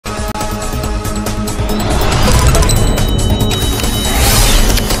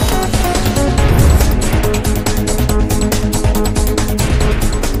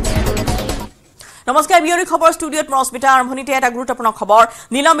নমস্কাৰ বিয়ৰি খবৰ ষ্টুডিঅ'ত মৰস্মিতা আৰম্ভণিতে এটা গুৰুত্বপূৰ্ণ খবৰ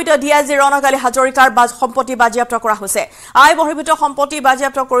নিলম্বিত ডিআইজি ৰণকালী হাজৰিকাৰ সম্পত্তি বাজেয়াপ্ত কৰা হৈছে আই বহিৰ্ভূত সম্পত্তি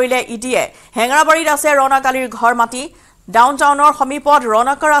বাজেয়াপ্ত কৰিলে ইডিয়ে হেঙৰাবাৰীত আছে ৰণকালীৰ ঘৰ মাটি ডাউনটাউনৰ সমীপত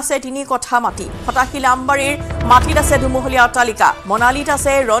ৰণকাৰ আছে 3 কঠা মাটি ফটাকিল আমবাৰীৰ মাটিত আছে ধুমুহলীয়া অট্টালিকা মনালীত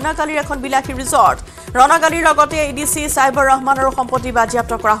আছে ৰণকালীৰ এখন বিলাসী ৰিজৰ্ট ৰণকালীৰ লগতে এডিসি সাইবাৰ ৰহমানৰ সম্পত্তি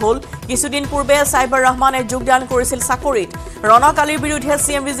বাজেয়াপ্ত কৰা হ'ল কিছুদিন পূৰ্বে সাইবাৰ ৰহমানে যোগদান কৰিছিল চাকৰিত ৰণকালীৰ বিৰুদ্ধে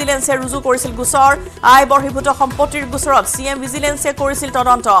সিএম ভিজিলেন্সে ৰুজু কৰিছিল গোচৰ আই বহিৰ্ভূত সম্পত্তিৰ গোচৰত সিএম ভিজিলেন্সে কৰিছিল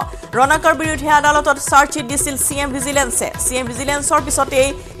তদন্ত ৰণকাৰ বিৰুদ্ধে আদালতত চাৰ্জশিট দিছিল সিএম ভিজিলেন্সৰ পিছতে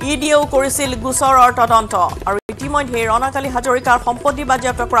ইডিও কৰিছিল গোচৰৰ তদন্ত আৰু ইতিমধ্যে ৰণকালী হাজৰিকাৰ সম্পত্তি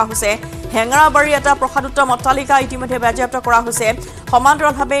বাজেয়াপ্ত কৰা হৈছে হেঙৰাবাৰীৰ এটা প্ৰসাদোত্তম অট্টালিকা ইতিমধ্যে বাজেয়াপ্ত কৰা হৈছে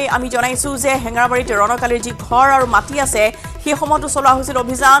সমান্তৰালভাৱে আমি জনাইছো যে হেঙৰাবাৰীত ৰণকালীৰ যি ঘৰ আৰু মাটি আছে সেই সময়তো চলোৱা হৈছিল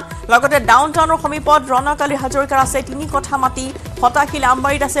অভিযান লগতে ডাউনটাউনৰ সমীপত ৰণকালী হাজৰিকাৰ আছে 3 কঠা মাটি ফটাকিল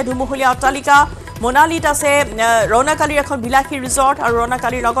আমবাৰীত আছে ধুমুহলীয়া অট্টালিকা মনালীত আছে ৰণকালীৰ এখন বিলাসী ৰিজৰ্ট আৰু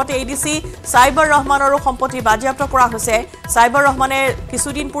ৰণকালীৰ লগতে এডিসি সাইবাৰ ৰহমানৰো সম্পত্তি বাজেয়াপ্ত কৰা হৈছে সাইবাৰ ৰহমানে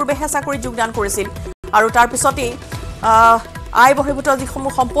কিছুদিন পূৰ্বেহে চাকৰিত যোগদান কৰিছিল আৰু তাৰ পিছতে আই বহিৰ্ভূত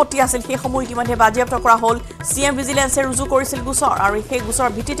যিসমূহ সম্পত্তি আছিল সেই সমূহ ইতিমধ্যে বাজেয়াপ্ত কৰা হ'ল সিএম ভিজিলেন্সে ৰুজু কৰিছিল গোচৰ আৰু সেই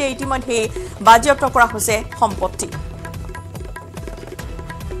গোচৰৰ ভিত্তিতে ইতিমধ্যে বাজেয়াপ্ত কৰা হৈছে সম্পত্তি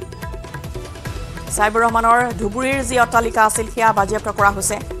সাইবাৰ ৰহমানৰ ধুবুৰীৰ যি অট্টালিকা আছিল সেয়া বাজেয়াপ্ত কৰা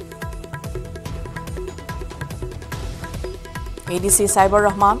হৈছে এডিসি সাইবাৰ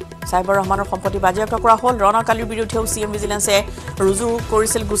ৰহমানৰ সম্পত্তি বাজেয়াপ্ত কৰা হ'ল ৰণকালীৰ বিৰুদ্ধেও সিএম ভিজিলেন্সে ৰুজু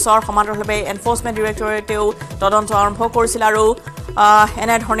কৰিছিল গোচৰ সমান্তৰালভাৱে এনফোৰ্সমেন্ট ডিৰেক্টৰেটেও তদন্ত আৰম্ভ কৰিছিল আৰু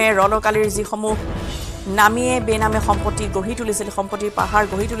এনেধৰণে ৰণকালীৰ যিসমূহ নামিয়ে বেনামে সম্পত্তি গঢ়ি তুলিছিল সম্পত্তিৰ পাহাৰ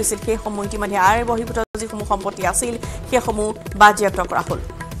গঢ়ি তুলিছিল সেই সমূহ ইতিমধ্যে আই বহিৰ্ভূত যিসমূহ সম্পত্তি আছিল সেই সমূহ বাজেয়াপ্ত কৰা হ'ল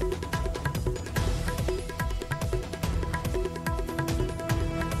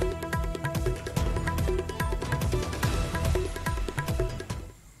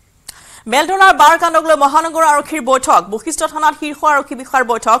বেলতলাৰ বাৰকাণ্ডক লৈ মহানগৰ আৰক্ষীৰ বৈঠক বশিষ্ঠ থানাত শীৰ্ষ আৰক্ষী বিষয়াৰ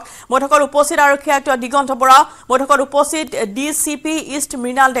বৈঠকত উপস্থিত আৰক্ষী আয়ুক্ত দিগন্ত বৰা বৈঠকত উপস্থিত ডিচিপি ইষ্ট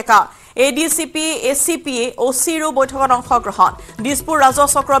মৃণাল ডেকা এডিচিপি এচিপি ওচিৰো বৈঠকত অংশগ্ৰহণ দিছপুৰ ৰাজহ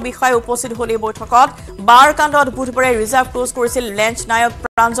চক্ৰ বিষয়াই উপস্থিত হলে বৈঠকত বাৰকাণ্ডত বুধবাৰে ৰিজাৰ্ভ ক্লোজ কৰিছিল লেঞ্চ নায়ক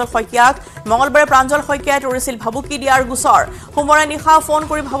প্ৰাঞ্জল শইকীয়াক মঙলবাৰে প্ৰাঞ্জল শইকীয়াই তৰিছিল ভাবুকি দিয়াৰ গোচৰ সোমবাৰে নিশা ফোন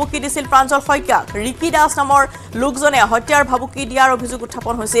কৰি ভাবুকি দিছিল প্ৰাঞ্জল শইকীয়াক ৰিকি দাস নামৰ লোকজনে হত্যাৰ ভাবুকি দিয়াৰ অভিযোগ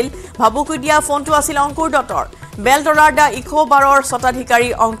উত্থাপন হৈছিল ভাবুকি দিয়া ফোনটো আছিল অংকুৰ দত্তৰ বেলতলাৰ দা ইকোবাৰৰ স্বত্বাধিকাৰী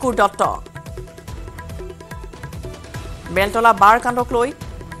অংকুৰ দত্ত বেলতলা বাৰকাণ্ডক লৈ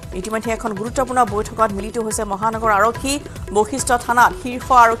ইতিমধ্যে এখন গুৰুত্বপূৰ্ণ বৈঠকত মিলিত হৈছে মহানগৰ আৰক্ষী বশিষ্ঠ থানাত শীৰ্ষ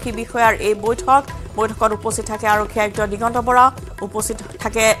আৰক্ষী বিষয়াৰ এই বৈঠকত উপস্থিত থাকে আৰক্ষী আয়ুক্ত দিগন্ত বৰা উপস্থিত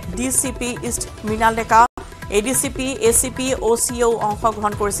থাকে ডিচিপি ইষ্ট মৃণাল ডেকা এডিচিপি এচিপি ওচিও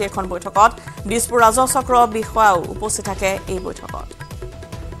অংশগ্ৰহণ কৰিছে এখন বৈঠকত দিছপুৰ ৰাজহ চক্ৰ বিষয়াও উপস্থিত থাকে এই বৈঠকত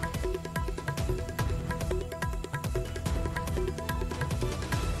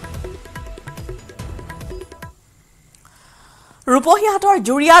ৰূপহীহাটৰ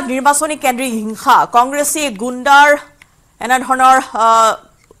জুৰিয়াত নিৰ্বাচনী কেন্দ্ৰিক হিংসা কংগ্ৰেছী গুণ্ডাৰ এনেধৰণৰ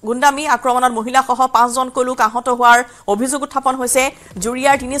গুণ্ডামী আক্ৰমণত মহিলাসহ 5 জনকৈ লোক আহত হোৱাৰ অভিযোগ উত্থাপন হৈছে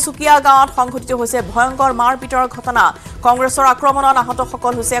জুৰিয়াৰ তিনিচুকীয়া গাঁৱত সংঘটিত হৈছে ভয়ংকৰ মাৰপিটৰ ঘটনা কংগ্ৰেছৰ আক্ৰমণত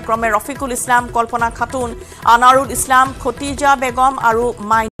আহতসকল হৈছে ক্ৰমে ৰফিকুল ইছলাম কল্পনা খাতুন আনাৰুল ইছলাম খতিজা বেগম আৰু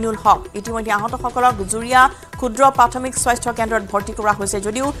মাইনুল হক ইতিমধ্যে আহতসকলক জুৰিয়া ক্ষুদ্ৰ প্ৰাথমিক স্বাস্থ্য কেন্দ্ৰত ভৰ্তি কৰা হৈছে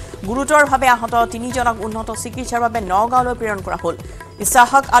যদিও গুৰুতৰভাৱে আহত 3 জনক উন্নত চিকিৎসাৰ বাবে নগাঁৱলৈ প্ৰেৰণ কৰা হ'ল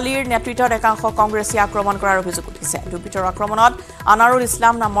ইছাহক আলীৰ নেতৃত্বত একাংশ কংগ্ৰেছী আক্ৰমণ কৰাৰ অভিযোগ উঠিছে দুৰ্বৃত্তৰ আক্ৰমণত আনাৰুল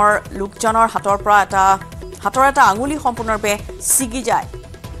ইছলাম নামৰ লোকজনৰ হাতৰ পৰা এটা আঙুলি সম্পূৰ্ণৰূপে ছিগি যায়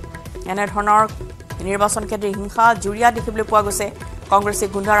এনেধৰণৰ নিৰ্বাচন কেন্দ্ৰিক হিংসা জুৰিয়াত দেখিবলৈ পোৱা গৈছে কংগ্ৰেছী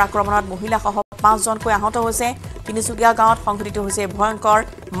গুণ্ডাৰ আক্ৰমণত মহিলাসহ 5 জনকৈ আহত হৈছে তিনিচুকীয়া গাঁৱত সংঘটিত হৈছে ভয়ংকৰ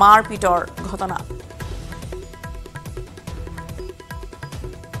মাৰপিটৰ ঘটনা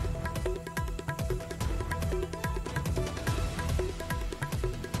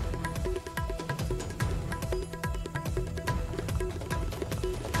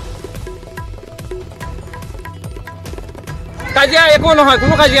কাজিয়া একো নহয়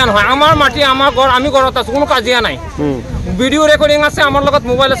কোনো কাজিয়া নহয় আমাৰ মাটি আমাৰ ঘৰ আমি ঘৰত আছো কোনো কাজিয়া নাই ভিডিঅ' ৰেকৰ্ডিং আছে আমাৰ লগত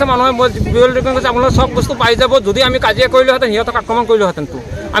মোবাইল আছে মানুহে ভিডিঅ' ৰেকৰ্ডিং আছে আপোনালোকে সব বস্তু পাই যাব যদি আমি কাজিয়া কৰিলোহেঁতেন সিহঁতক আক্ৰমণ কৰিলোহেঁতেন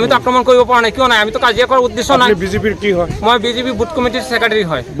আমিতো আক্ৰমণ কৰিব পৰা নাই কিয় নাই আমিতো কাজিয়া কৰাৰ উদ্দেশ্য নাই বিজেপিৰ কি হয় মই বিজেপি বুথ কমিটিৰ সেক্ৰেটাৰী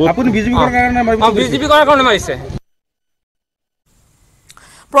হয় আপুনি বিজেপি কৰাৰ কাৰণে মাৰিছে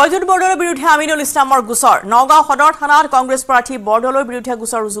প্ৰদ্যুৎ বৰদলৈৰ বিৰুদ্ধে আমিনুল ইছলামৰ গোচৰ নগাঁও সদৰ থানাত কংগ্ৰেছ প্ৰাৰ্থী বৰদলৈৰ বিৰুদ্ধে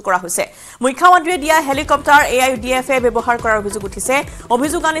গোচৰ ৰুজু কৰা হৈছে মুখ্যমন্ত্ৰীয়ে দিয়া হেলিকপ্টাৰ AIDFে ব্যৱহাৰ কৰাৰ অভিযোগ উঠিছে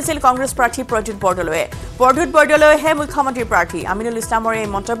অভিযোগ আনিছিল কংগ্ৰেছ প্ৰাৰ্থী প্ৰদ্যুৎ বৰদলৈহে মুখ্যমন্ত্ৰীৰ প্ৰাৰ্থী আমিনুল ইছলামৰ এই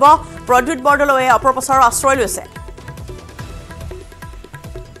মন্তব্য প্ৰদ্যুৎ বৰদলৈয়ে অপপ্ৰচাৰৰ আশ্ৰয় লৈছে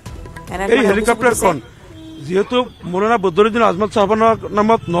এই হেলিকপ্টাৰখন যেহেতু মৌলানা বদৰুদ্দিন আজমত সাহেবৰ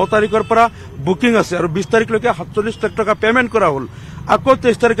নামত 9 তাৰিখৰ পৰা বুকিং আছে আৰু 20 তাৰিখলৈকে 47 লাখ টকা পেমেন্ট কৰা হ'ল আকৌ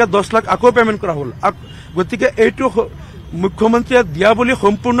 23 তাৰিখে 10 লাখ আকৌ পেমেন্ট কৰা হ'ল গতিকে এইটো মুখ্যমন্ত্ৰীয়ে দিয়া বুলি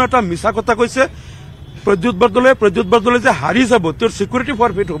সম্পূৰ্ণ এটা মিছা কথা কৈছে প্ৰদ্যুৎ বৰদলৈ যে হাৰি যাব তেওঁৰ সিকিউৰিটি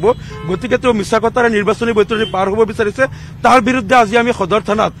ফৰফিট হ'ব গতিকে তেওঁ মিছা কথাৰে নিৰ্বাচনী বৈতৰণি পাৰ হ'ব বিচাৰিছে তাৰ বিৰুদ্ধে আজি আমি সদৰ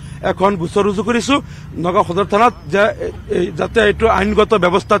থানাত এখন গোচৰ ৰুজু কৰিছো নগাঁও সদৰ থানাত যাতে এইটো আইনগত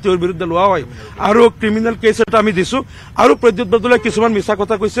ব্যৱস্থা তেওঁৰ বিৰুদ্ধে লোৱা হয় আৰু ক্ৰিমিনেল কেছ এটা আমি দিছো আৰু প্ৰদ্যুৎ বৰদলৈ কিছুমান মিছা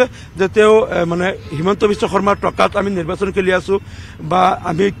কথা কৈছে যে তেওঁ মানে হিমন্ত বিশ্ব শৰ্মাৰ টকাত আমি নিৰ্বাচন খেলি আছো বা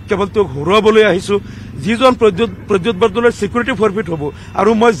আমি কেৱল তেওঁক হৰুৱাবলৈ আহিছো যিজন প্ৰদ্যুৎ বৰদলৈৰ সিকিউৰিটি ফৰফিট হ'ব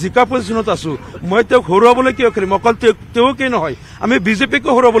আৰু মই জিকা পজিশ্যনত আছো মই তেওঁক হৰুৱাবলৈ কিয় কৰিম অকল তেওঁকেই নহয় আমি বিজেপিকো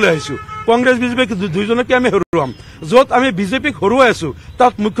হৰুৱাবলৈ আহিছো কংগ্ৰেছ বিজেপি দুইজনকে আমি হৰুৱাম য'ত আমি বিজেপিক হৰুৱাই আছো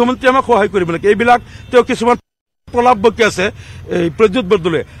তাত মুখ্যমন্ত্ৰী আমাক সহায় কৰিব লাগে এইবিলাক তেওঁ কিছুমান প্ৰলাপ বকি আছে প্ৰদ্যুৎ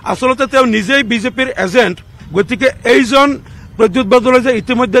বৰদলৈ আচলতে তেওঁ নিজেই বিজেপিৰ এজেণ্ট গতিকে এইজন প্ৰদ্যুৎ বৰদলৈ যে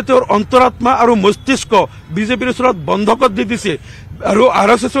ইতিমধ্যে তেওঁৰ অন্তৰাত্মা আৰু মস্তিষ্ক বিজেপিৰ ওচৰত বন্ধকত দি দিছে আৰু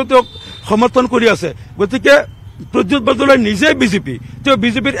RSSও তেওঁক সমৰ্থন কৰি আছে গতিকে প্ৰদ্যুৎ বৰদলৈ নিজেই তেওঁ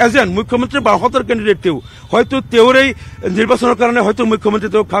বিজেপিৰ এজেণ্ট মুখ্যমন্ত্ৰীৰ বাহতৰ কেণ্ডিডেট তেওঁ হয়তো তেওঁৰেই নিৰ্বাচনৰ কাৰণে হয়তো মুখ্যমন্ত্ৰী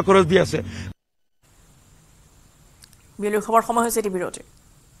তেওঁক খা খৰচ দি আছে বিলুৰ খবৰ সময় হৈছে বিৰতি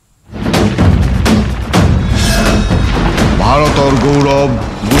ভাৰতৰ গৌৰৱ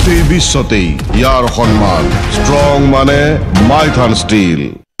গোটেই বিশ্বতেই ইয়াৰ সন্মান ষ্ট্ৰং মানে মাইথান ষ্টীল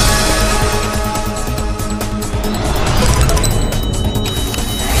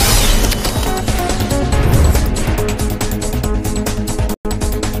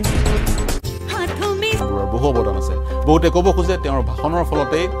অৱদান আছে বহুতে ক'ব খোজে তেওঁৰ ভাষণৰ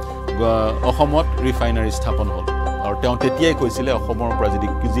ফলতেই অসমত ৰিফাইনাৰী স্থাপন হ'ল আৰু তেওঁ তেতিয়াই কৈছিলে অসমৰ পৰা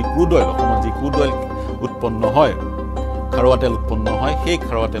যি ক্ৰুড অইল অসমত যি ক্ৰুড অইল উৎপন্ন হয় খাৰুৱা তেল উৎপন্ন হয় সেই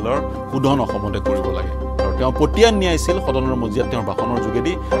খাৰুৱা তেলৰ শোধন অসমতে কৰিব লাগে আৰু তেওঁ পতিয়ান নিয়াইছিল সদনৰ মজিয়াত তেওঁৰ ভাষণৰ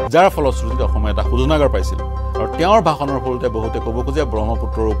যোগেদি যাৰ ফলশ্ৰুতিত অসমে এটা শোধনাগাৰ পাইছিল আৰু তেওঁৰ ভাষণৰ ফলতে বহুতে ক'ব খোজে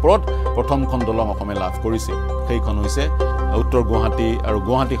ব্ৰহ্মপুত্ৰৰ ওপৰত প্ৰথমখন দলং অসমে লাভ কৰিছিল সেইখন হৈছে উত্তৰ গুৱাহাটী আৰু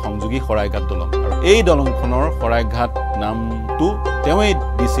গুৱাহাটী সংযোগী শৰাইঘাট দলং আৰু এই দলংখনৰ শৰাইঘাট নামটো তেওঁই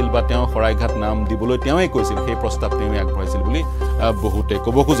দিছিল বা তেওঁ শৰাইঘাট নাম দিবলৈ তেওঁই কৈছিল সেই প্ৰস্তাৱ তেওঁই আগবঢ়াইছিল বুলি বহুতে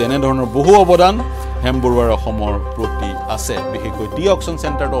ক'ব খোজে এনে ধৰণৰ বহু অৱদান হেম বৰুৱাৰ অসমৰ প্ৰতি আছে বিশেষকৈ টি অকশ্যন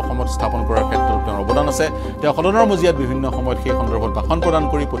চেণ্টাৰটো অসমত স্থাপন কৰাৰ ক্ষেত্ৰত তেওঁৰ অৱদান আছে তেওঁ সদনৰ মজিয়াত বিভিন্ন সময়ত সেই সন্দৰ্ভত ভাষণ প্ৰদান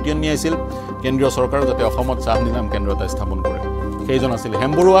কৰি পতিয়ান নিয়াইছিল কেন্দ্ৰীয় চৰকাৰে যাতে অসমত চাহ নিলাম কেন্দ্ৰ এটা স্থাপন কৰে সেইজন আছিল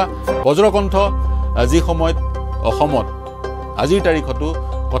হেম বৰুৱা বজ্ৰকণ্ঠ আজি সময়ত অসমত আজিৰ তাৰিখতো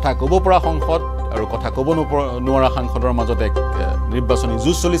কথা ক'ব পৰা সংসদ আৰু কথা ক'ব নোৱাৰা সাংসদৰ মাজত এক নিৰ্বাচনী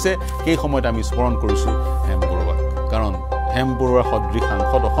যুঁজ চলিছে সেই সময়ত আমি স্মৰণ কৰিছোঁ হেম বৰুৱাক কাৰণ হেম বৰুৱাৰ সদৃশ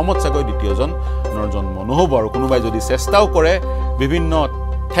সাংসদ অসমত চাগৈ দ্বিতীয়জন জন্ম নহ'ব আৰু কোনোবাই যদি চেষ্টাও কৰে বিভিন্ন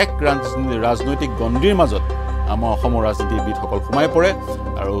ঠেক ৰাজনৈতিক গণ্ডিৰ মাজত আমাৰ অসমৰ ৰাজনীতিবিদসকল সোমাই পৰে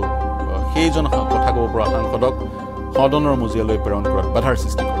আৰু সেইজন কথা ক'ব পৰা সাংসদক সদনৰ মজিয়ালৈ প্ৰেৰণ কৰাত বাধাৰ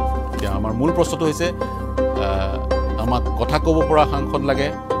সৃষ্টি কৰে এতিয়া আমাৰ মূল প্ৰশ্নটো হৈছে আমাক কথা ক'ব পৰা সাংসদ লাগে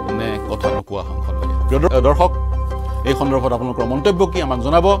নে কথা নোকোৱা সাংসদ লাগে প্ৰিয় দৰ্শক এই সন্দৰ্ভত আপোনালোকৰ মন্তব্য কি আমাক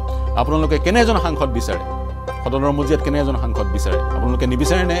জনাব আপোনালোকে কেনে এজন সাংসদ বিচাৰে সদনৰ মজিয়াত কেনে এজন সাংসদ বিচাৰে আপোনালোকে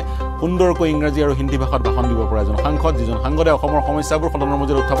নিবিচাৰে নে সুন্দৰকৈ ইংৰাজী আৰু হিন্দী ভাষাত ভাষণ দিব পৰা এজন সাংসদ যিজন সাংসদে অসমৰ সমস্যাবোৰ সদনৰ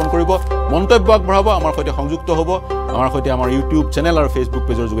মজিয়াত উত্থাপন কৰিব মন্তব্য আগবঢ়াব আমাৰ সৈতে সংযুক্ত হ'ব আমাৰ সৈতে আমাৰ ইউটিউব চেনেল আৰু ফেচবুক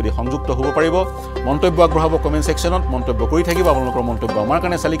পেজৰ যোগেদি সংযুক্ত হ'ব পাৰিব মন্তব্য আগবঢ়াব কমেণ্ট ছেকশ্যনত মন্তব্য কৰি থাকিব আপোনালোকৰ মন্তব্য আমাৰ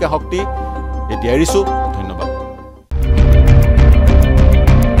কাৰণে চালিকা শক্তি এতিয়া এৰিছোঁ ধন্যবাদ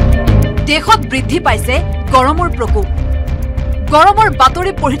দেশত বৃদ্ধি পাইছে গৰমৰ প্ৰকোপ গৰমৰ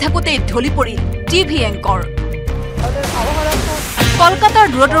বাতৰি পঢ়ি থাকোঁতে ঢলি পৰিল টিভি এংকৰ কলকাতাৰ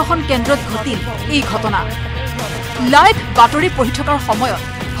দূৰদৰ্শন কেন্দ্ৰত ঘটিল এই ঘটনা লাইভ বাতৰি পঢ়ি থকাৰ সময়ত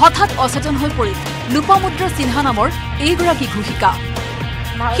হঠাৎ অচেতন হৈ পৰিল লোপামুদ্ৰা সিনহা নামৰ এইগৰাকী ঘোষিকা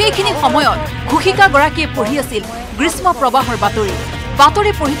সেইখিনি সময়ত ঘোষিকাগৰাকীয়ে পঢ়ি আছিল গ্ৰীষ্ম প্ৰবাহৰ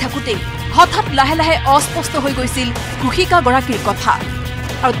বাতৰি পঢ়ি থাকোঁতেই হঠাৎ লাহে লাহে অস্পষ্ট হৈ গৈছিল ঘোষিকাগৰাকীৰ কথা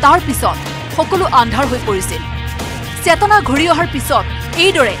আৰু তাৰ পিছত সকলো আন্ধাৰ হৈ পৰিছিল চেতনা ঘূৰি অহাৰ পিছত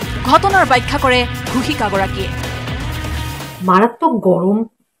এইদৰে ঘটনাৰ ব্যাখ্যা কৰে ঘোষিকাগৰাকীয়ে মাৰাত্মক গৰম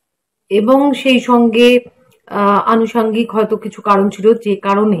এবং সেই সঙ্গে আনুষঙ্গিক হয়তো কিছু কাৰণ ছিল যে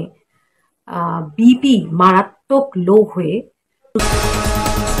কাৰণে বিপি মাৰাত্মক লো হয়ে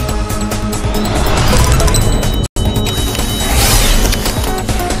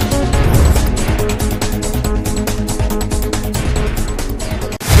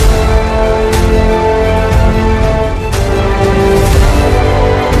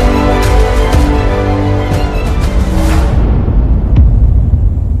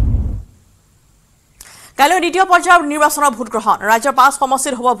দ্বিতীয় পৰ্যায়ৰ নিৰ্বাচনৰ ভোট গ্ৰহণ ৰাজ্যৰ 5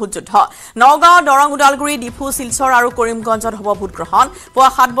 সমষ্টিত হ'ব ভোট যুদ্ধ নগাঁও দৰং উদালগুৰি ডিফু শিলচৰ আৰু কৰিমগঞ্জত হ'ব ভোট গ্ৰহণ পুৱা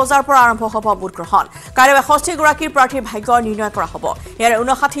 7 বজাৰ পৰা আৰম্ভ হ'ব ভোট গ্ৰহণ কাইলৈ 61 গৰাকী প্ৰাৰ্থীৰ ভাগ্য নিৰ্ণয় কৰা হ'ব ইয়াৰ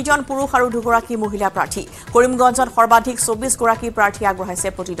 59 জন পুৰুষ আৰু 2 গৰাকী মহিলা প্ৰাৰ্থী কৰিমগঞ্জত সৰ্বাধিক 24 গৰাকী প্ৰাৰ্থী আগবঢ়াইছে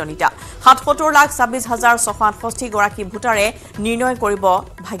প্ৰতিদ্বন্দ্বিতা 77,26,668 গৰাকী ভোটাৰে নিৰ্ণয় কৰিব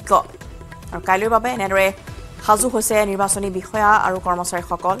ভাগ্য আৰু কাইলৈৰ বাবে এনেদৰে সাজু হৈছে নিৰ্বাচনী বিষয়া আৰু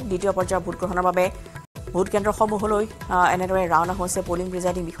কৰ্মচাৰীসকল দ্বিতীয় পৰ্যায়ৰ ভোট গ্ৰহণৰ বাবে ভোট কেন্দ্ৰসমূহলৈ এনেদৰে ৰাওনা হৈছে পলিং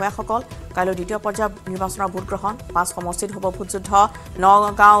প্ৰিজাইডিং বিষয়াসকল কাইলৈ দ্বিতীয় পৰ্যায়ৰ নিৰ্বাচনৰ ভোট গ্ৰহণ 5 সমষ্টিত হ'ব ভোট যুদ্ধ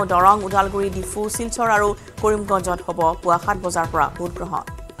নগাঁও দৰং উদালগুৰি ডিফু শিলচৰ আৰু কৰিমগঞ্জত হ'ব পুৱা 7 বজাৰ পৰা ভোট গ্ৰহণ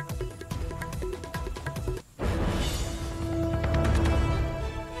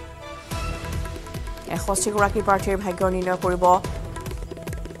 61 গৰাকী প্ৰাৰ্থীৰ ভাগ্য নিৰ্ণয় কৰিব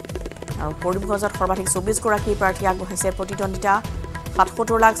আৰু কৰিমগঞ্জত সৰ্বাধিক 24 গৰাকী প্ৰাৰ্থী আগবঢ়াইছে প্ৰতিদ্বন্দ্বিতা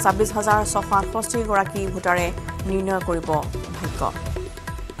 77,26,668 গৰাকী ভোটাৰে নিৰ্ণয় কৰিব ভাগ্য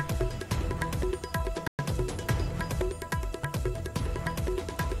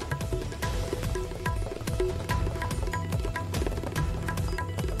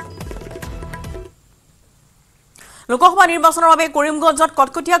লোকসভা নিৰ্বাচনৰ বাবে কৰিমগঞ্জত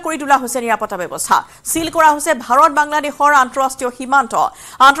কটকটীয়া কৰি তোলা হৈছে নিৰাপত্তা ব্যৱস্থা সিল কৰা হৈছে ভাৰত বাংলাদেশৰ আন্তঃৰাষ্ট্ৰীয়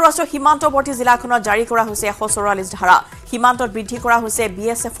সীমান্তৱৰ্তী জিলাখনত জাৰি কৰা হৈছে 144 ধাৰা সীমান্তত বৃদ্ধি কৰা হৈছে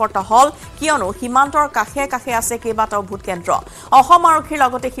বিএছএফৰ টহল কিয়নো সীমান্তৰ কাষে কাষে আছে কেইবাটাও ভোট কেন্দ্ৰ অসম আৰক্ষীৰ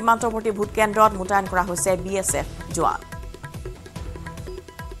লগতে সীমান্তৱৰ্তী ভোট কেন্দ্ৰত মুতায়ন কৰা হৈছে বিএছএফ জোৱান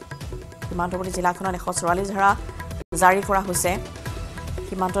সীমান্তৱৰ্তী জিলাখনত 144 ধাৰা জাৰি কৰা হৈছে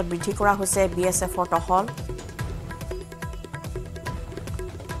সীমান্তত বৃদ্ধি কৰা হৈছে বিএছএফৰ টহল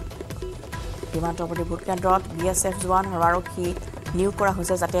সীমান্তৱৰ্তী ভোট কেন্দ্ৰত বিএছএফ জোৱান আৰু আৰক্ষী নিয়োগ কৰা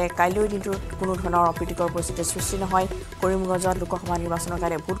হৈছে যাতে কাইলৈৰ দিনটোত কোনো ধৰণৰ অপ্ৰীতিকৰ পৰিস্থিতিৰ সৃষ্টি নহয় কৰিমগঞ্জত লোকসভা নিৰ্বাচনৰ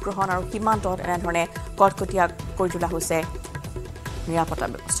কাৰণে ভোট গ্ৰহণ আৰু সীমান্তত এনেধৰণে কটকটীয়া কৰি তোলা হৈছে নিৰাপত্তা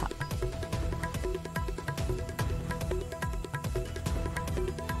ব্যৱস্থা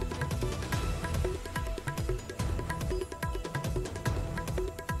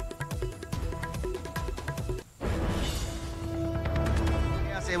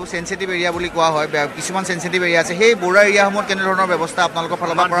সেনসিটিভ এৰিয়া বুলি কোৱা হয় কিছুমান সেনসিটিভ এৰিয়া আছে সেই বৰ্ডাৰ এৰিয়াসমূহত কেনে ধৰণৰ ব্যৱস্থা আপোনালোকৰ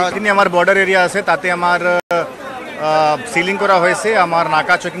ফালৰ পৰা কৰা যিখিনি আমাৰ বৰ্ডাৰ এৰিয়া আছে তাতে আমাৰ সিলিং কৰা হৈছে আমাৰ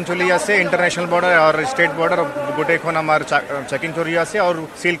নাকা চেকিং চলি আছে ইণ্টাৰনেশ্যনেল বৰ্ডাৰ আৰু ষ্টেট বৰ্ডাৰ গোটেইখন আমাৰ চেকিং চলি আছে আৰু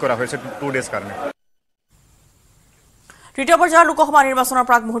সিল কৰা হৈছে 2 ডেজ কাৰণে তৃতীয় পৰ্যায়ৰ লোকসভা নিৰ্বাচনৰ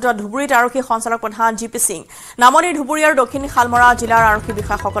প্ৰাক মুহূৰ্তত ধুবুৰীত আৰক্ষী সঞ্চালক প্ৰধান জিপি সিং নামনিৰ ধুবুৰী আৰু দক্ষিণ শালমৰা জিলাৰ আৰক্ষী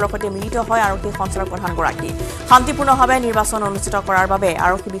বিষয়াসকলৰ সৈতে মিলিত হয় আৰক্ষী সঞ্চালক প্ৰধানগৰাকী শান্তিপূৰ্ণভাৱে নিৰ্বাচন অনুষ্ঠিত কৰাৰ বাবে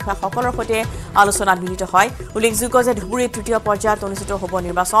আৰক্ষী বিষয়াসকলৰ সৈতে আলোচনাত মিলিত হয় উল্লেখযোগ্য যে ধুবুৰীত তৃতীয় পৰ্যায়ত অনুষ্ঠিত হ'ব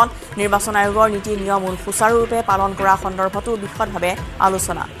নিৰ্বাচন আয়োগৰ নীতি নিয়ম সুচাৰুৰূপে পালন কৰা সন্দৰ্ভতো বিশদভাৱে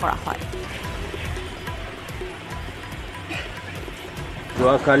আলোচনা কৰা হয়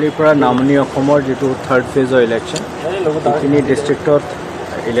যোৱাকালিৰ পৰা নামনি অসমৰ যিটো 3rd ফেজৰ ইলেকশ্যন যিখিনি ডিষ্ট্ৰিক্টত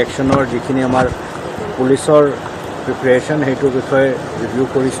ইলেকশ্যনৰ যিখিনি আমাৰ পুলিচৰ প্ৰিপেৰেশ্যন সেইটোৰ বিষয়ে ৰিভিউ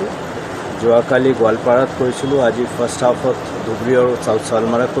কৰিছোঁ যোৱাকালি গোৱালপাৰাত কৰিছিলোঁ আজি ফাৰ্ষ্ট হাফত ধুবুৰী আৰু চাউথ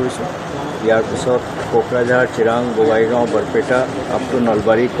শালমাৰা কৰিছোঁ ইয়াৰ পিছত কোকৰাঝাৰ চিৰাং বঙাইগাঁও বৰপেটা আপ টু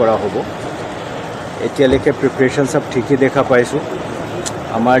নলবাৰী কৰা হ'ব এতিয়ালৈকে প্ৰিপেৰেশ্যন চব ঠিকেই দেখা পাইছোঁ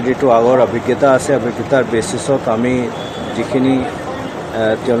আমাৰ যিটো আগৰ অভিজ্ঞতা আছে অভিজ্ঞতাৰ বেচিছত আমি যিখিনি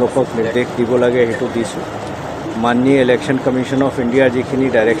তেওঁলোকক নিৰ্দেশ দিব লাগে সেইটো দিছোঁ মাননীয় ইলেকশ্যন কমিশ্যন অফ ইণ্ডিয়াৰ যিখিনি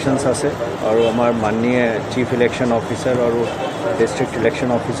ডাইৰেকশ্যনছ আছে আৰু আমাৰ মাননীয় চিফ ইলেকশ্যন অফিচাৰ আৰু ডিষ্ট্ৰিক্ট ইলেকশ্যন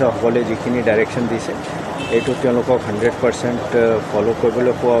অফিচাৰসকলে যিখিনি ডাইৰেকশ্যন দিছে এইটো তেওঁলোকক 100% ফ'ল'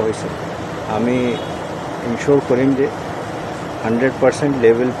 কৰিবলৈ কোৱা হৈছে আমি ইনশ্যৰ কৰিম যে 100%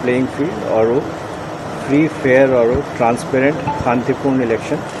 লেভেল প্লেয়িং ফিল্ড আৰু ফ্ৰী ফেয়াৰ আৰু ট্ৰান্সপেৰেণ্ট শান্তিপূৰ্ণ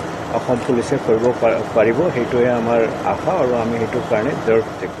ইলেকশ্যন অসম পুলিচে কৰিব পাৰিব সেইটোৱে আমাৰ আশা আৰু আমি সেইটোৰ কাৰণে জোৰ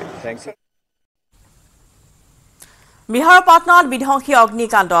দিম থেংক ইউ বিহাৰৰ পাটনাত বিধ্বংসী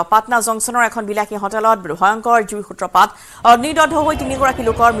অগ্নিকাণ্ড পাটনা জংচনৰ এখন বিলাসী হোটেলত ভয়ংকৰ জুইৰ সূত্ৰপাত অগ্নিদগ্ধ হৈ 3 গৰাকী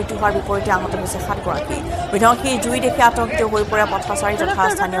লোকৰ মৃত্যু হোৱাৰ বিপৰীতে আহত হৈছে 7 গৰাকী বিধ্বংসী জুই দেখি আতংকিত হৈ পৰে পথচাৰী তথা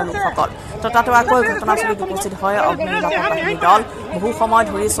স্থানীয় লোকসকল ততাতৈয়াকৈ ঘটনাস্থলীত উপস্থিত হয় অগ্নিনিৰ্বাপক বাহিনীৰ দল বহু সময়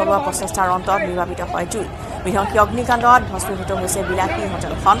ধৰি চলোৱা প্ৰচেষ্টাৰ অন্তত নিৰ্বাপিত হয় জুই বিধ্বংসী অগ্নিকাণ্ডত ভস্মীভূত হৈছে বিলাসী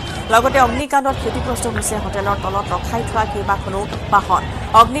হোটেলখন লগতে অগ্নিকাণ্ডত ক্ষতিগ্ৰস্ত হৈছে হোটেলৰ তলত ৰখাই থোৱা কেইবাখনো বাহন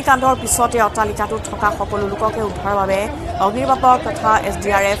অগ্নিকাণ্ডৰ পিছতে অট্টালিকাটোত থকা সকলো লোককে উদ্ধাৰৰ বাবে অগ্নিনিৰ্বাপক তথা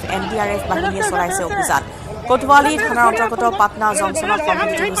এছডিআৰএফ এনডিআৰএফ বাহিনীয়ে চলাইছে অভিযান কোটৱালী থানাৰ অন্তৰ্গত পাটনা জংচনত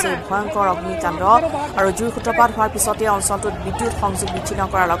সংঘটিত হৈছে ভয়ংকৰ অগ্নিকাণ্ড আৰু জুইৰ সূত্ৰপাত হোৱাৰ পিছতে অঞ্চলটোত বিদ্যুৎ সংযোগ বিচ্ছিন্ন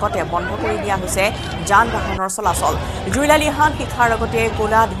কৰাৰ লগতে বন্ধ কৰি দিয়া হৈছে যান বাহনৰ চলাচল জুইলালিহান শিখাৰ লগতে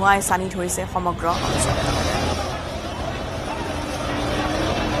ক'লা ধোঁৱাই চানি ধৰিছে সমগ্ৰ অঞ্চল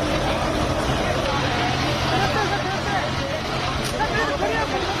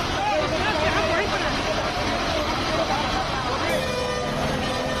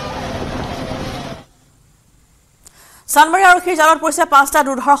চানমাৰী আৰক্ষীৰ জালত পৰিছে 5টা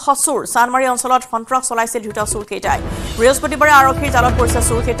দুৰ্ধৰ্ষ চুৰ চানমাৰী অঞ্চলত সন্ত্ৰাস চলাইছিল ধৃত চুৰকেইটাই বৃহস্পতিবাৰে আৰক্ষীৰ জালত পৰিছে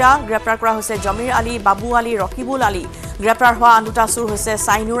চুৰকেইটা গ্ৰেপ্তাৰ কৰা হৈছে জমিৰ আলী বাবু আলী ৰকিবুল আলী গ্ৰেপ্তাৰ হোৱা আন দুটা চুৰ হৈছে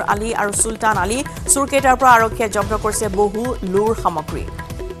সাইনুৰ আলী আৰু সুলতান আলী চুৰকেইটাৰ পৰা আৰক্ষীয়ে জব্দ কৰিছে বহু লুৰ সামগ্ৰী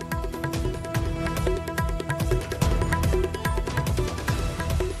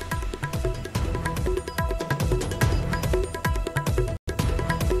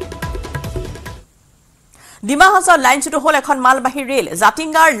ডিমা হাছাওত লাইনচ্যুত হ'ল এখন মালবাহী ৰেল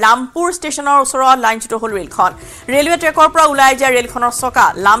জাতিংগাৰ লামপুৰ ষ্টেচনৰ ওচৰত লাইনচ্যুত হ'ল ৰেলখন ৰেলৱে ট্ৰেকৰ পৰা ওলাই যায় ৰেলখনৰ চকা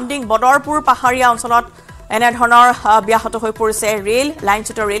লামডিং বদৰপুৰ পাহাৰীয়া অঞ্চলত এনেধৰণৰ ব্যাহত হৈ পৰিছে ৰেল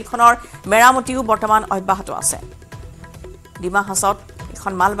লাইনচ্যুত ৰেলখনৰ মেৰামতিও বৰ্তমান অব্যাহত আছে ডিমা হাছাওত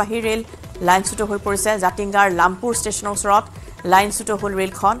এখন মালবাহী ৰেল লাইনচ্যুত হৈ পৰিছে জাতিংগাৰ লামপুৰ ষ্টেচনৰ ওচৰত লাইনচ্যুত হ'ল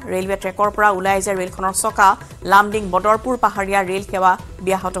ৰেলখন ৰেলৱে ট্ৰেকৰ পৰা ওলাই যায় ৰেলখনৰ চকা লামডিং বদৰপুৰ পাহাৰীয়া ৰেল সেৱা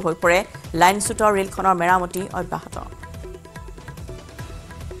ব্যাহত হৈ পৰে লাইনচ্যুত ৰেলখনৰ মেৰামতি অব্যাহত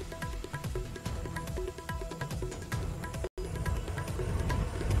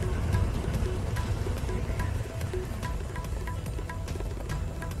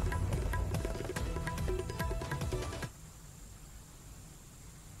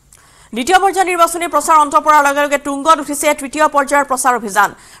দ্বিতীয় পৰ্যায়ৰ নিৰ্বাচনী প্ৰচাৰ অন্ত পৰাৰ লগে লগে তুংগত উঠিছে তৃতীয় পৰ্যায়ৰ প্ৰচাৰ অভিযান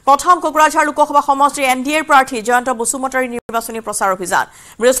প্ৰথম কোকৰাঝাৰ লোকসভা সমষ্টিৰ এনডিএৰ প্ৰাৰ্থী জয়ন্ত বসুমতাৰীৰ নিৰ্বাচনী প্ৰচাৰ অভিযান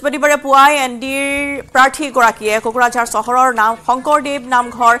বৃহস্পতিবাৰে পুৱাই এনডিএৰ প্ৰাৰ্থীগৰাকীয়ে কোকৰাঝাৰ চহৰৰ নাম শংকৰদেৱ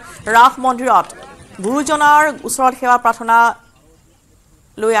নামঘৰ ৰাস মন্দিৰত গুৰুজনাৰ ওচৰত সেৱা প্ৰাৰ্থনা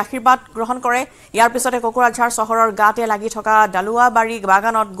লৈ আশীৰ্বাদ গ্ৰহণ কৰে ইয়াৰ পিছতে কোকৰাঝাৰ চহৰৰ গাতে লাগি থকা ডালুৱাবাৰী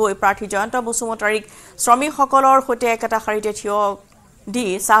বাগানত গৈ প্ৰাৰ্থী জয়ন্ত বসুমতাৰীক শ্ৰমিকসকলৰ সৈতে একেটা শাৰীতে থিয় দি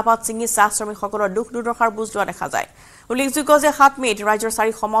চাহপাত চিঙি চাহ শ্ৰমিকসকলৰ দুখ দুৰ্দশাৰ বুজ লোৱা দেখা যায় উল্লেখযোগ্য যে 7 মেত ৰাজ্যৰ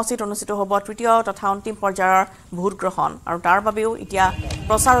 4 সমষ্টিত অনুষ্ঠিত হ'ব তৃতীয় তথা অন্তিম পৰ্যায়ৰ ভোট গ্ৰহণ আৰু তাৰ বাবেও এতিয়া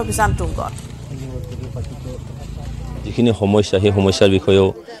প্ৰচাৰ অভিযান তুংগত যিখিনি সমস্যা সেই সমস্যাৰ বিষয়েও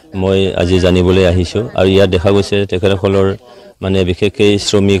মই আজি জানিবলৈ আহিছোঁ আৰু ইয়াত দেখা গৈছে তেখেতসকলৰ মানে বিশেষকৈ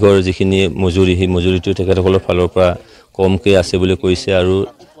শ্ৰমিকৰ যিখিনি মজুৰি সেই মজুৰিটো তেখেতসকলৰ ফালৰ পৰা কমকৈ আছে বুলি কৈছে আৰু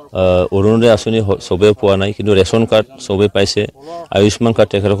অৰুণোদয় আঁচনি সবে পোৱা নাই কিন্তু ৰেচন কাৰ্ড সবে পাইছে আয়ুষ্মান কাৰ্ড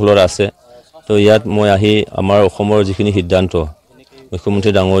তেখেতসকলৰ আছে তো ইয়াত মই আহি আমাৰ অসমৰ যিখিনি সিদ্ধান্ত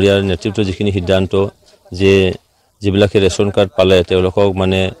মুখ্যমন্ত্ৰী ডাঙৰীয়াৰ নেতৃত্বত যিখিনি সিদ্ধান্ত যে যিবিলাকে ৰেচন কাৰ্ড পালে তেওঁলোকক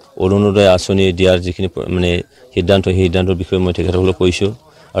মানে অৰুণোদয় আঁচনি দিয়াৰ যিখিনি মানে সিদ্ধান্ত সেই সিদ্ধান্তৰ বিষয়ে মই তেখেতসকলক কৈছোঁ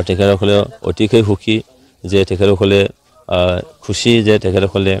আৰু তেখেতসকলে অতিকৈ সুখী যে তেখেতসকলে খুশি যে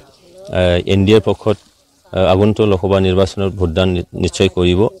তেখেতসকলে এনডিএৰ পক্ষত আগন্তুক লোকসভা নিৰ্বাচনত ভোটদান নিশ্চয়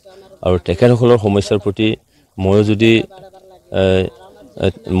কৰিব আৰু তেখেতসকলৰ সমস্যাৰ প্ৰতি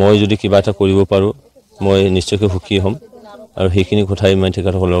মই যদি কিবা এটা কৰিব পাৰোঁ মই নিশ্চয়কৈ সুখী হ'ম আৰু সেইখিনি কথাই মই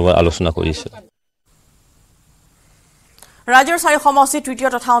তেখেতসকলৰ লগত আলোচনা কৰিছোঁ ৰাজ্যৰ 4 সমষ্টিত তৃতীয়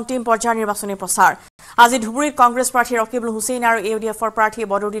তথা অন্তিম পৰ্যায়ৰ নিৰ্বাচনী প্ৰচাৰ আজি ধুবুৰীত কংগ্ৰেছ প্ৰাৰ্থী ৰকিবুল হুছেইন আৰু ইউডিএফৰ প্ৰাৰ্থী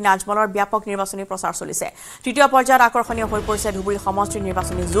বদৰুদ্দিন আজমলৰ ব্যাপক নিৰ্বাচনী প্ৰচাৰ চলিছে তৃতীয় পৰ্যায়ত আকৰ্ষণীয় হৈ পৰিছে ধুবুৰী সমষ্টিৰ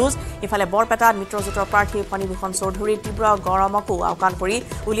নিৰ্বাচনী যুঁজ ইফালে বৰপেটাত মিত্ৰজোঁটৰ প্ৰাৰ্থী ফণীভূষণ চৌধুৰীৰ তীব্ৰ গৰমকো আওকাণ কৰি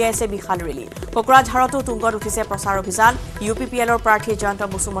উলিয়াইছে বিশাল ৰেলী কোকৰাঝাৰতো তুংগত উঠিছে প্ৰচাৰ অভিযান ইউপিপিএলৰ প্ৰাৰ্থী জয়ন্ত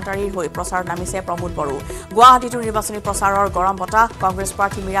বসুমতাৰীৰ হৈ প্ৰচাৰত নামিছে প্ৰমোদ বড়ো গুৱাহাটীতো নিৰ্বাচনী প্ৰচাৰৰ গৰম বতাহ কংগ্ৰেছ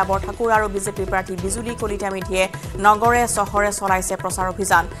প্ৰাৰ্থী মীৰা বৰঠাকুৰ আৰু বিজেপি প্ৰাৰ্থী বিজুলী কলিতা মেধিয়ে নগৰে চহৰে চলাইছে প্ৰচাৰ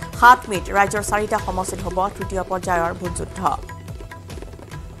অভিযান 7 মেত ৰাজ্যৰ 4টা সমষ্টিত হ'ব তৃতীয় পৰ্যায়ৰ ভোটযুদ্ধ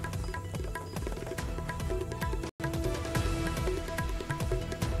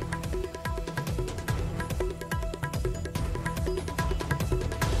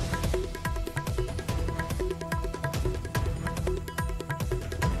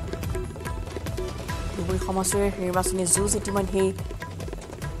ধুবুৰী সমষ্টিৰ নিৰ্বাচনী যুঁজ ইতিমধ্যেই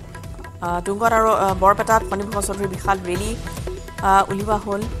তুংগত আৰু বৰপেটাত ফণীভূষণ চৌধুৰীৰ বিশাল ৰেলী উলিওৱা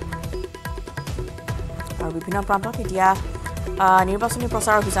হ'ল আৰু বিভিন্ন প্ৰান্তত এতিয়া নিৰ্বাচনী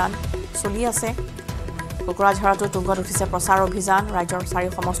প্ৰচাৰ অভিযান চলি আছে কোকৰাঝাৰতো তুংগত উঠিছে প্ৰচাৰ অভিযান ৰাজ্যৰ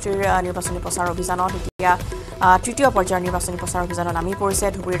 4 সমষ্টিৰ নিৰ্বাচনী প্ৰচাৰ অভিযানত এতিয়া তৃতীয় পৰ্যায়ৰ নিৰ্বাচনী প্ৰচাৰ অভিযানত নামি পৰিছে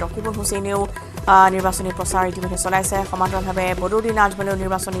ধুবুৰীৰ ৰকিবুল হুছেইনেও নিৰ্বাচনী প্ৰচাৰ ইতিমধ্যে চলাইছে সমান্তৰালভাৱে বদৰুদ্দিন আজমলেও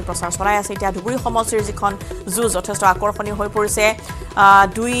নিৰ্বাচনী প্ৰচাৰ চলাই আছে এতিয়া ধুবুৰী সমষ্টিৰ যিখন যুঁজ যথেষ্ট আকৰ্ষণীয় হৈ পৰিছে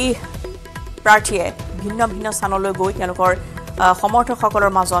দুই প্ৰাৰ্থীয়ে ভিন্ন ভিন্ন স্থানলৈ গৈ তেওঁলোকৰ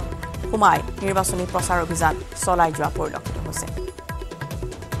সমৰ্থকসকলৰ মাজত সোমাই নিৰ্বাচনী প্ৰচাৰ অভিযান চলাই যোৱা পৰিলক্ষিত হৈছে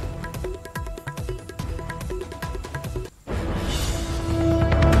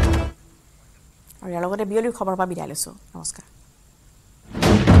আৰু ইয়াৰ লগতে বিয়লিৰ খবৰ পৰা বিদায় লৈছোঁ নমস্কাৰ